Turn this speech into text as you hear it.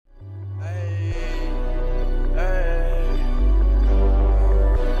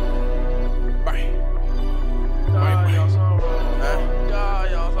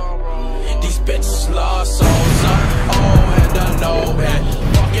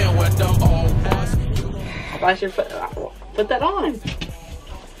I should put that on.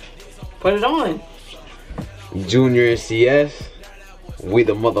 Put it on. Junior and CS, we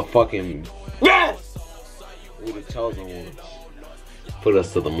the motherfucking yes. We the chosen ones. Put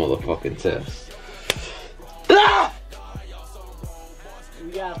us to the motherfucking test. Ah!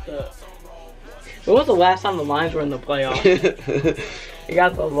 We got the. When was the last time the Lions were in the playoffs? We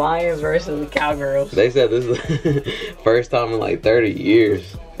got the Lions versus the Cowgirls. They said this is the first time in like 30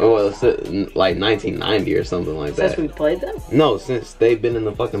 years. Well, it's like 1990 or something like that. Since we played them? No, since they've been in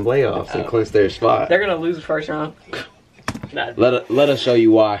the fucking playoffs and clinched their spot. They're gonna lose the first round. Let us show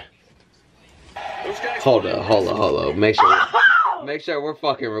you why. Hold up. Make sure we're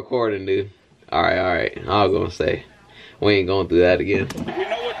fucking recording, dude. All right. I was gonna say we ain't going through that again.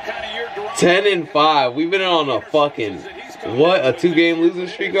 10-5. We've been on a fucking what? A 2-game losing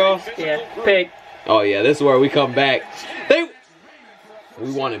streak, off? Yeah. Pick. Oh yeah, this is where we come back.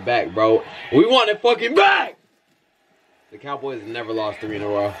 We want it back, bro. We want it fucking back. The Cowboys have never lost 3 in a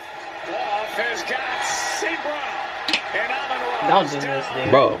row. Don't do this, dude.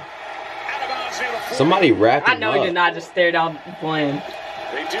 Bro. Somebody wrapped him I know up. he did not just stare down playing.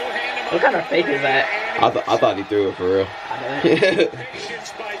 What kind of fake is that? I thought he threw it for real.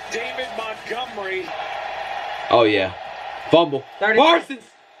 Oh yeah. Fumble. Parsons.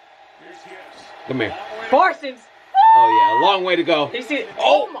 Come here. Parsons. Oh yeah, a long way to go. He's seen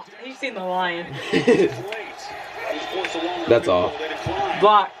the lion. That's all.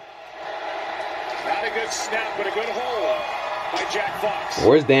 Block. Not a good snap, but a good hold by Jack Fox.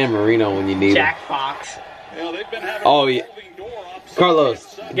 Where's Dan Marino when you need him? Jack Fox. Well, they've been having oh yeah.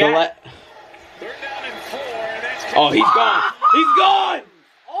 Carlos. Yeah. Oh, he's gone. He's gone.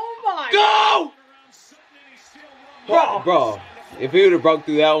 Oh my. Go. Bro, if he would have broke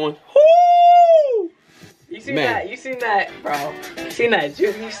through that one. Woo! You seen that? You seen that, bro? You seen that?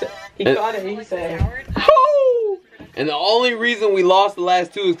 He caught it. He said, "Woo!" And the only reason we lost the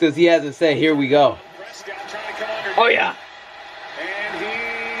last 2 is because he hasn't said, "Here we go." Oh yeah. And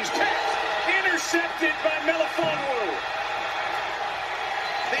he's intercepted by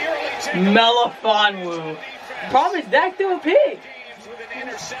Melifonwu. Problem is Dak threw a pick.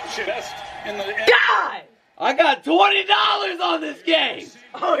 God! I got $20 on this game.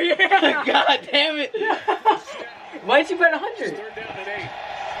 Oh yeah. God damn it. Why did you bet 100?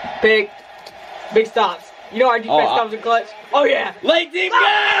 Big stops. You know our defense comes in clutch. Oh yeah. Late deep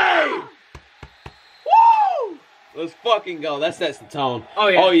game. Woo! Let's fucking go. That sets the tone. Oh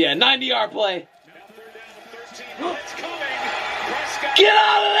yeah. Oh yeah. 90-yard play. Get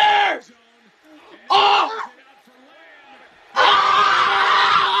out of there! Oh!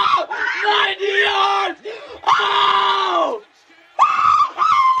 Oh! 90 yards! Oh!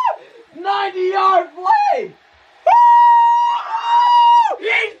 90-yard play!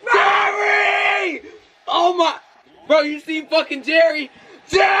 He's Jerry! Oh my! Bro, you see fucking Jerry?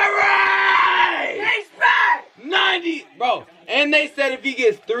 Jerry! He's back! 90! Bro, and they said if he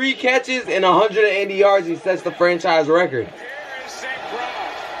gets 3 catches and 180 yards, he sets the franchise record.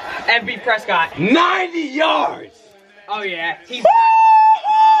 MVPRESCOTT. 90 yards! Oh yeah, he's back.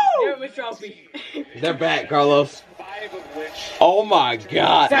 Give him a trophy. They're back, Carlos. Oh my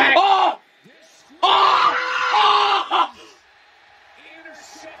God! Zach. Oh! Oh! Oh!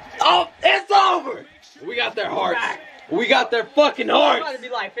 Oh! It's over! We got their hearts. Zach. We got their fucking hearts. It's about to be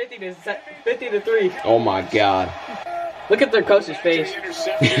like 50 to 3. Oh my God! Look at their coach's face.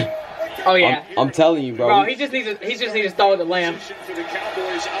 Oh yeah. I'm telling you, bro. Bro, he just needs to throw the lamb. For the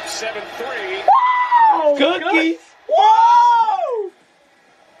Cowboys up 7-3. Whoa! Cookies! Whoa!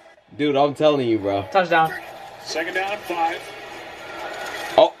 Dude, I'm telling you, bro. Touchdown. Second down and 5.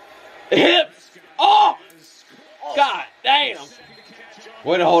 Oh, hips! Oh! God damn!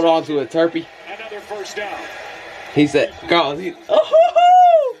 Way to hold on to it, Turpy. Another first down. He said, Carlos,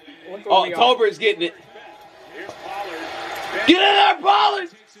 oh, Tolbert's getting it. Get in there, Pollard!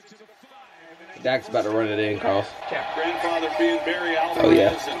 Dak's about to run it in, Carlos. Grandfather being Barry Alvarez. Oh,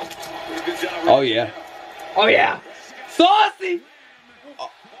 yeah. Oh, yeah. Oh, yeah. Saucy! Oh,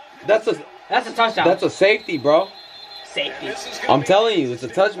 that's a touchdown. That's a safety, bro. Safety. I'm telling you, it's a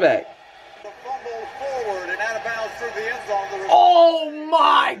touchback. Oh,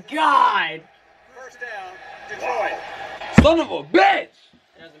 my God. First down, Detroit. Son of a bitch!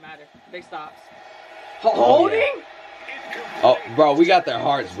 It doesn't matter. Big stops. Holding? Yeah. Oh, bro, we got their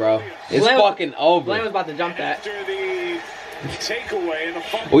hearts, bro. It's fucking over. Blaine was about to jump that. After the takeaway and the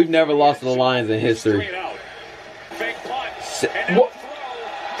fumble. We've never lost to the Lions in history. Fake punt.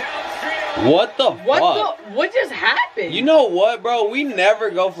 What the fuck? What just happened? You know what, bro? We never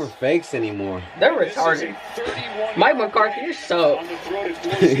go for fakes anymore. They're retarded. Mike McCarthy, you're so.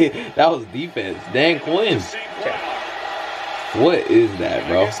 That was defense. Dan Quinn. What is that,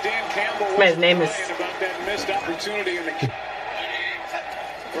 bro? Man's name is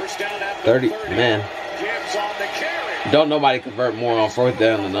 30. Man. Don't nobody convert more on 4th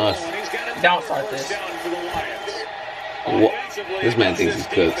down than us. Don't start this. What? This man thinks he's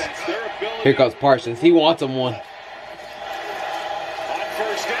cooked. Here comes Parsons. He wants him one.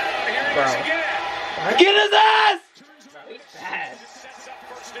 Bro. Get his ass! He's bad.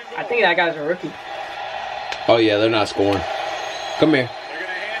 I think that guy's a rookie. Oh yeah, they're not scoring. Come here.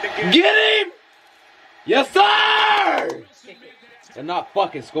 Get him! Yes, sir! They're not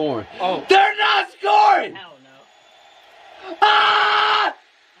fucking scoring. Oh. They're not scoring! Hell no. Ah!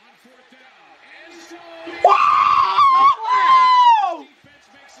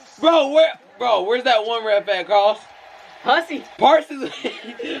 Whoa! Where's that one ref at, Carlos? Hussy. Parsons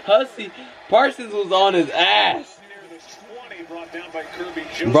was on his ass.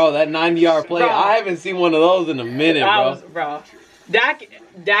 Bro, that 90-yard play, Bro. I haven't seen one of those in a minute, bro.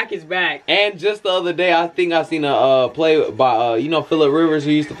 Dak is back. And just the other day, I think I seen a play by, you know, Phillip Rivers,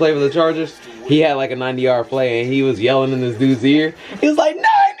 who used to play for the Chargers. He had like a 90-yard play, and he was yelling in this dude's ear. He was like, 90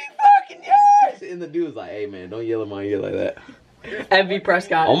 fucking yards! And the dude was like, hey, man, don't yell in my ear like that.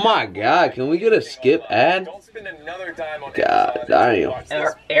 MVPRESCOTT. Oh, my God. Can we get a skip ad? God damn.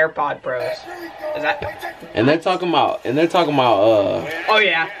 AirPod Pros. Is that? And they're talking about, Oh,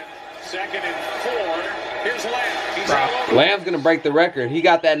 yeah. Second and 4. Here's Lamb. He's Bro. Lamb's gonna break the record. He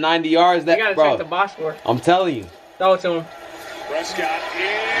got that 90 yards. That, You gotta bro, check the box score. I'm telling you. Throw it to him. Prescott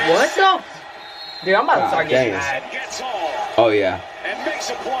is What the? Dude, I'm about to start getting dang. mad. gets all Oh yeah. and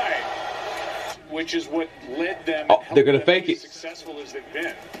makes a play, which is what led them. Oh, they're gonna helped them fake be it. Successful as they've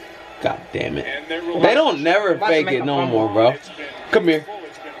been. God damn it. And They don't never About to fake make it a no fumble. more, bro. Come here.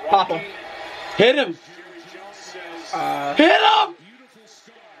 Pop him. Hit him. Hit him.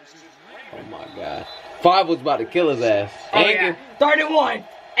 Oh my God. 5 was about to kill his ass. Oh, Anchor. yeah. 31.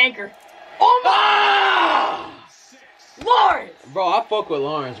 Anchor. Oh, my. Ah! Lawrence. Bro, I fuck with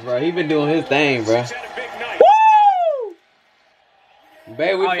Lawrence, bro. He been doing his thing, bro. He's had a big night. Woo!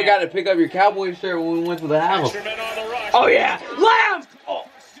 Babe, we Oh, forgot yeah. to pick up your Cowboys shirt when we went to the house. Extra men on the rush. Oh, yeah. Lamb. Oh,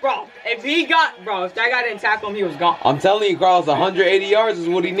 bro. If that guy didn't tackle him, he was gone. I'm telling you, Carlos, 180 yards is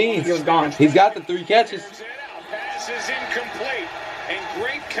what he needs. He was gone. He's got the 3 catches. Pass is incomplete. And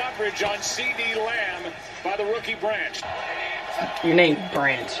great coverage on C.D. Lamb by the rookie Branch. Your name,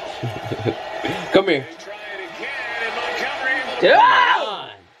 Branch. Come here. They try it again, and Montgomery able to Yeah.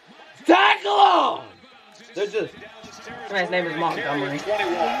 Tackle him! They're just... This man's name is Montgomery.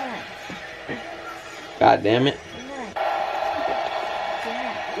 21. God damn it.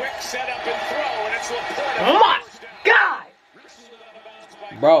 Quick setup and throw, and it's Laporta. Oh, my God.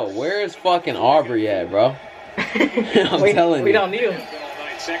 Bro, where is fucking Aubrey at, bro? I'm telling we you. don't need him.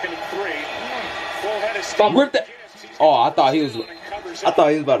 Second and 3. Full head of steam. Rip that... Oh, I thought he was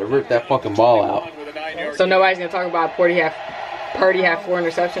about to rip that fucking ball out. So nobody's gonna talk about Purdy have 4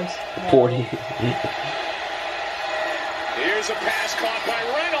 interceptions. 40. Here's a pass caught by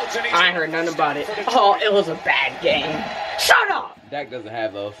Reynolds, and he's I ain't heard nothing about it. Oh, it was a bad game. Shut up. Dak doesn't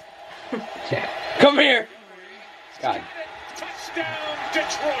have those. Come here. God. touchdown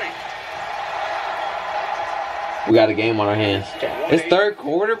Detroit. We got a game on our hands. It's 3rd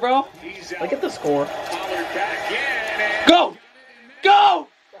quarter, bro. He's out. Look at the score. Pollard back in, and Go! Go!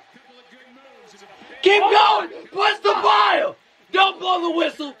 Keep going! Push the ball! Don't blow the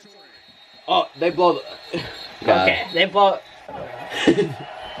whistle! Oh, they blow the... God. Okay, they blow.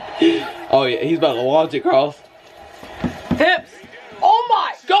 Oh, yeah, he's about to launch it, Carlos. Hips. Oh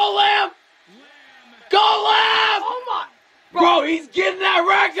my. Go, Lamb! Go, Lamb! Oh my. Bro, he's getting that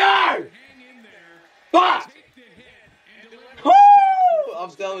record! Fuck! Woo!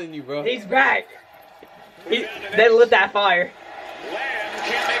 I'm telling you, bro. He's back. They lit that fire. Lamb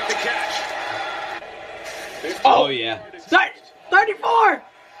can't make the catch. Oh, yeah. 34.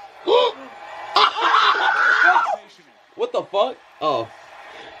 What the fuck? Oh.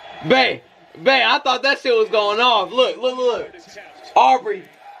 Bae, I thought that shit was going off. Look. Aubrey.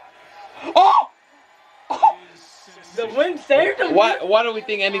 Oh! The win saved him. Why do we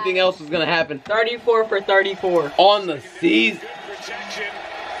think anything else was going to happen? 34 for 34. On the season. Protection.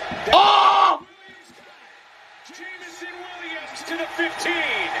 Oh! Jameson Williams to the 15.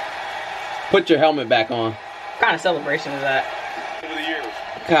 Put your helmet back on. What kind of celebration is that? Over the years.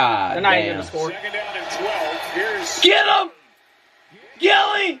 God They're not even damn. gonna score. Second down and 12. Here's Get him!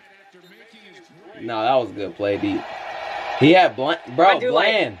 Gilly! No, that was a good play, D. He had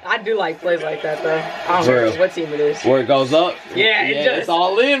Bland. I do like plays like that though. I don't know what team it is. Where it goes up. Yeah, it's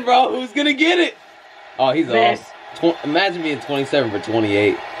all in, bro. Who's gonna get it? Oh, he's off. Imagine being 27 for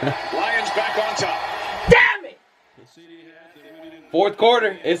 28. Lions back on top. Damn it! Fourth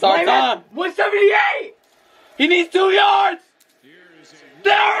quarter. It's our time. 178. He needs 2 yards.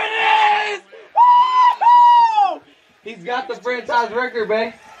 There it is. Woo! He's got the franchise record,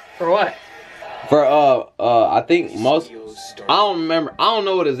 man. For what? For I think most. I don't remember. I don't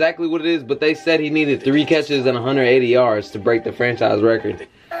know exactly what it is, but they said he needed 3 catches and 180 yards to break the franchise record.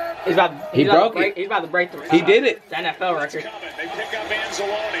 He broke it. He's about to break the record. He did it. The NFL record. They pick up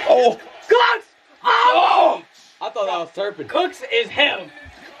Anzalone. Oh, Cooks! oh! I thought that was Turpin. Cooks is him.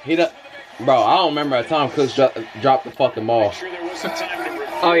 Bro, I don't remember a time Cooks dropped the fucking ball. Sure there was some time to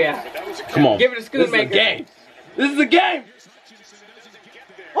recover, Oh yeah. Come on. Give it a scoot, This is a game. This is a game.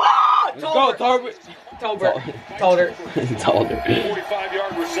 Let's go, Turpin. Told her.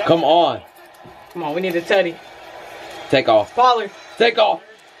 45-yard reception. Come on. Come on, we need a Teddy. Take off. Pollard. Take off.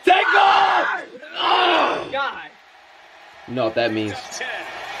 Take off! Oh! God. You know what that means.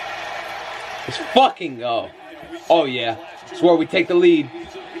 It's fucking go. Oh, yeah. It's where we take the lead.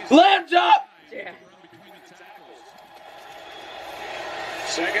 Lamb chop! Yeah.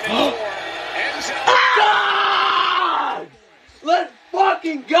 Second and 4. Ah! Let's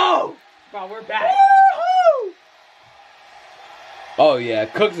fucking go! Bro, we're back. Woo-hoo! Oh, yeah.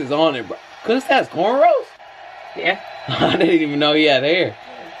 Cooks is on it, bro. Cooks has cornrows? Yeah. I didn't even know he had hair.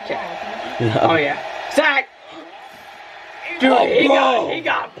 Oh yeah. Sack! Dude, Oh, he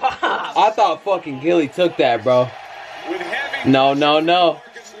got popped. I thought fucking Gilly took that, bro. No.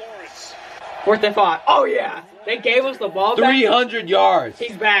 4th and 5. Oh yeah. They gave us the ball back. 300 yards.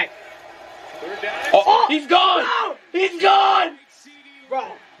 He's back. Oh, he's gone. No. He's gone.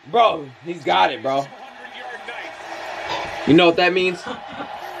 Bro, he's got it, bro. You know what that means?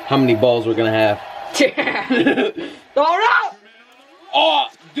 How many balls we're gonna have? Throw it up! Oh,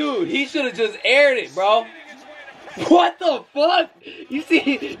 dude, he should have just aired it, bro. What the fuck? You see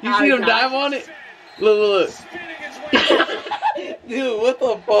him dive on it? Look. Dude, what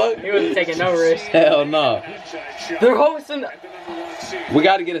the fuck? He wasn't taking no risk. Hell no. They're hosting. We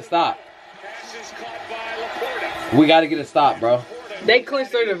gotta get a stop. We gotta get a stop, bro. They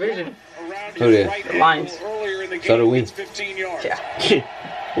clinched their division. Who did? The Lions. So do we. Yeah.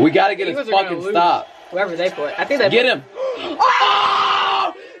 We gotta get a fucking stop. Whoever they put. I think they get him.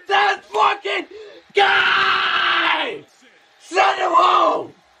 Oh! That fucking guy! Send him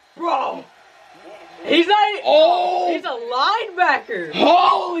home! Bro! He's not. Oh! He's a linebacker.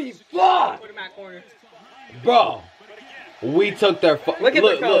 Holy fuck! Put him at corner. Bro, we took their Look,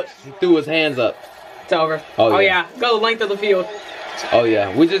 he threw his hands up. It's over. Oh yeah. Go the length of the field. Oh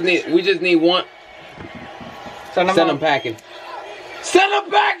yeah. We just need one. Send him packing. Send him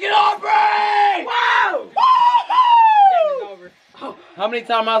packing, Aubrey! Wow! Woo! Over. How many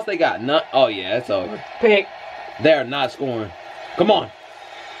timeouts they got? None. Oh yeah, it's over. Pick. They're not scoring. Come on.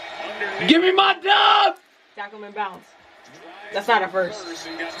 Give me my dub! Tackle him in bounds. That's not a first.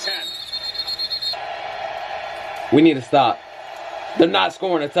 We need to stop. They're not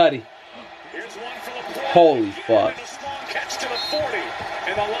scoring a tutty. Holy fuck.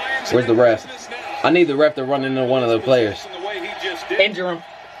 Where's the ref? I need the ref to run into one of the players. Injure him.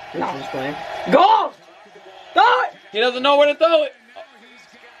 No, I'm just playing. Go! Throw it! He doesn't know where to throw it.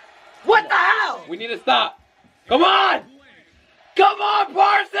 What the hell? We need to stop. Come on! Come on,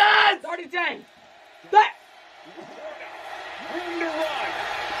 Parsons! 30-10.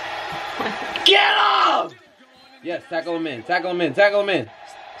 Get him! Yes, tackle him in. Tackle him in. Tackle him in.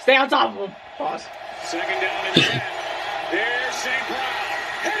 Stay on top of him. Pause. Second down and 10. There's St.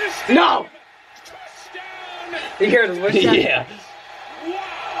 Brown. No! You hear the what's that? Yeah.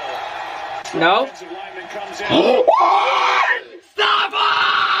 No? Stop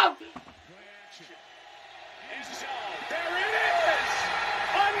him! There it is!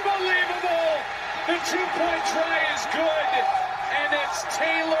 Unbelievable! The 2-point try is good, and it's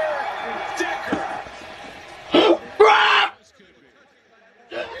Taylor Decker. Brock!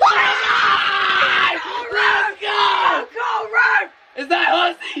 Let's go! Go, Ryan! Is that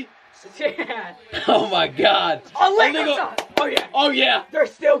Hussey? Yeah. Oh my god. Oh yeah. Oh yeah. They're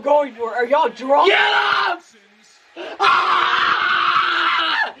still going for it. Are y'all drunk? Get up!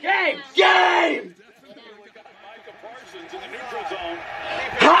 Ah! Game!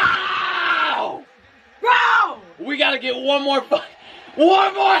 How? Bro! We gotta get one more stop!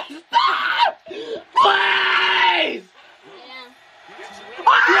 Please!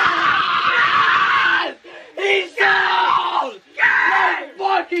 Yes! He's down! Let's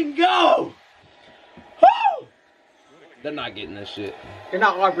fucking go! Woo! They're not getting this shit. You're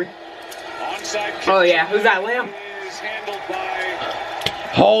not Aubrey. Onside kick. Oh yeah, who's that, Lamb? Is handled by.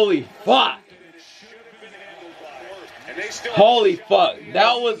 Holy fuck! And they still Holy fuck!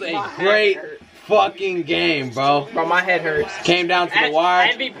 That was a My head great hurt. fucking game, bro. Bro, my head hurts. Came down to the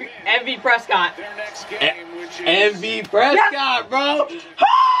wire. their MV Prescott. next game, which is MV Prescott, bro.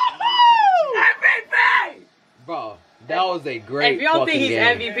 MVP! Bro, that was a great If you don't fucking think he's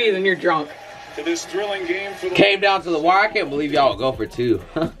game. MVP, then you're drunk. to this thrilling game for the Came down to the wire. I can't believe y'all would go for 2.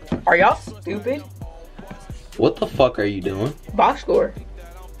 Are y'all stupid? What the fuck are you doing, Box score.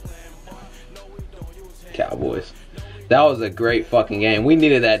 Cowboys? That was a great fucking game. We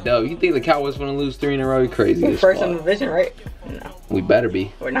needed that dub. You think the Cowboys want to lose 3 in a row? You crazy as First in the fuck. division, right? No, We better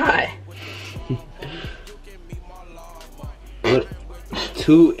be. we're not. What?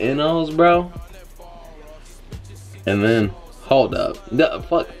 2 NOs, bro? And then, hold up.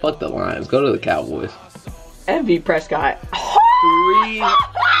 Fuck the Lions. Go to the Cowboys. MV Prescott. 3.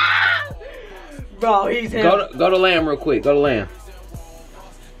 Bro, he's him. Go to Lamb real quick. Go to Lamb.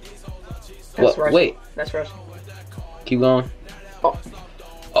 That's What? rushing. Wait. That's rushing. Keep going. Oh.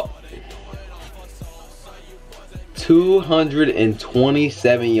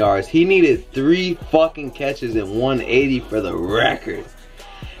 227 yards. He needed 3 fucking catches and 180 for the record.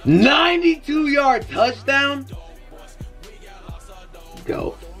 92-yard touchdown.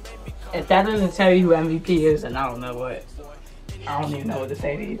 Go. If that doesn't tell you who MVP is, then I don't know what. I don't even know what to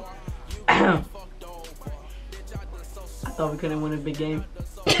say to you. I thought we couldn't win a big game.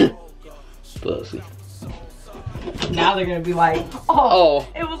 Pussy. Now they're gonna be like, oh,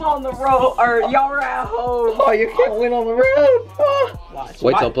 it was on the road, or y'all were at home. Oh, you can't win on the road. Oh. Watch.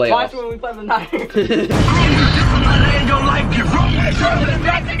 Wait till playoffs. Watch when we play the Niners.